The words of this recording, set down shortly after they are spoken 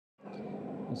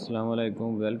अस्सलाम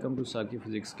वालेकुम, welcome to साकी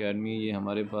फ़िज़िक्स अकेडमी। ये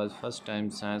हमारे पास first time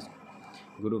science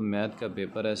group math का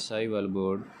पेपर है साहिवाल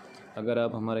बोर्ड। अगर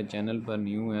आप हमारे चैनल पर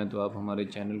न्यू हैं तो आप हमारे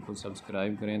चैनल को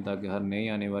सब्सक्राइब करें ताकि हर नई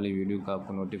आने वाली वीडियो का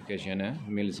आपको नोटिफिकेशन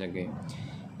मिल सके।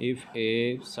 If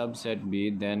A subset B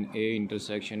then A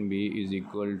intersection B is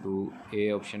equal to A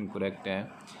option correct है।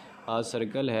 आ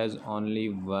सर्कल हैज़ ओनली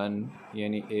वन,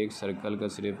 यानी एक सर्कल का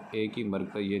सिर्फ एक ही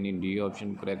मरकज़, यानी डी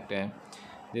ऑप्शन करेक्ट है।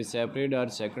 The separate or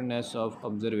secondness of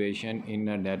observation in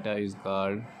a data is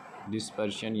called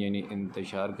dispersion, यानी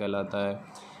इंतशार कहलाता है।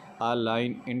 A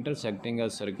line intersecting a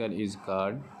circle is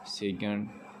called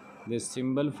secant. The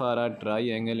symbol for a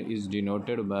triangle is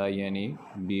denoted by यानी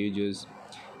बीजस।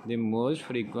 The most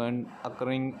frequent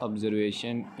occurring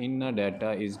observation in a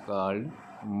data is called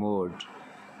mode.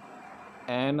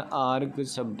 An arc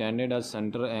subtended a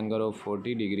center angle of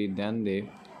 40 degree, then the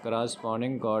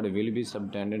corresponding chord will be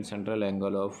subtended central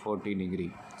angle of 40 degree.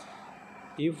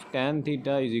 If tan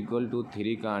theta is equal to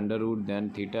 3 का under root, then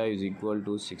theta is equal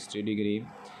to 60 degree.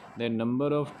 The number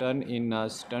of turn in a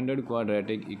standard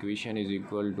quadratic equation is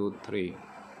equal to 3.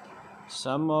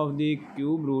 Sum of the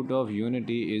cube root of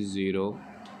unity is 0.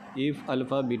 If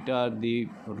alpha beta are the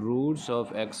roots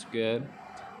of x square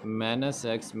minus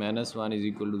x minus 1 is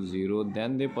equal to 0,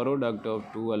 then the product of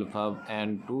 2 alpha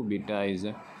and 2 beta is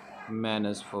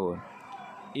 -4.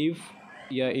 If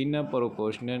या इन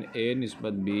proportional ए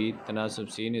निस्बत B तनासब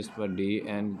सी निस्बत D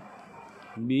and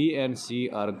B and C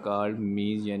R called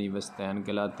मीज़, यानी वस्तान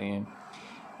कहलाते हैं।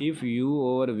 If you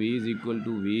over V is equal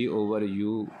to we over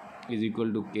you is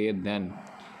equal to के, then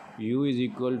you is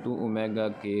equal to omega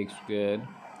के square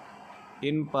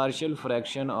in partial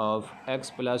fraction of x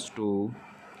plus 2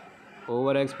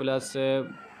 over x plus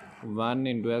 1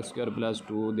 into x square plus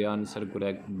 2। The answer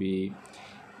correct B.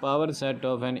 Power set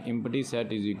of an empty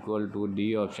set is equal to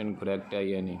D option correct है,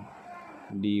 यानी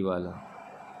D वाला।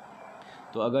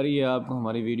 तो अगर ये आपको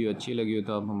हमारी video अच्छी लगी हो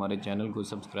तो आप हमारे चैनल को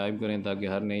सब्सक्राइब करें ताकि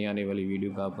हर नई आने वाली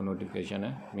वीडियो का आपको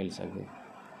नोटिफिकेशन मिल सके।